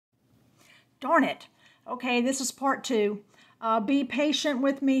Darn it. Okay, this is part 2. Be patient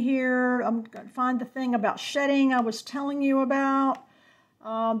with me here. I'm going to find the thing about shedding I was telling you about.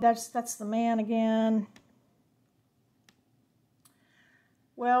 That's the man again.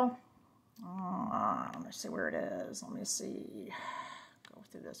 Well, let me see where it is. Let me see. Go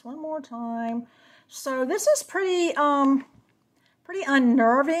through this one more time. So this is pretty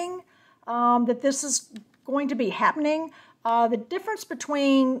unnerving that this is going to be happening. The difference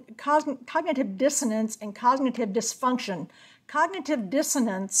between cognitive dissonance and cognitive dysfunction. Cognitive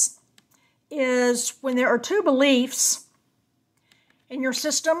dissonance is when there are two beliefs in your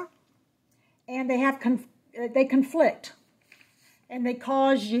system and they conflict and they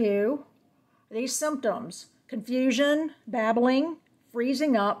cause you these symptoms: confusion, babbling,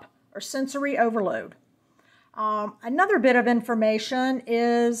 freezing up, or sensory overload. Another bit of information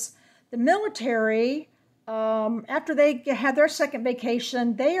is the military, after they have their second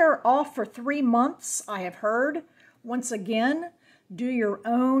vacation, they are off for 3 months, I have heard. Once again, do your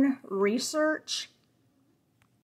own research.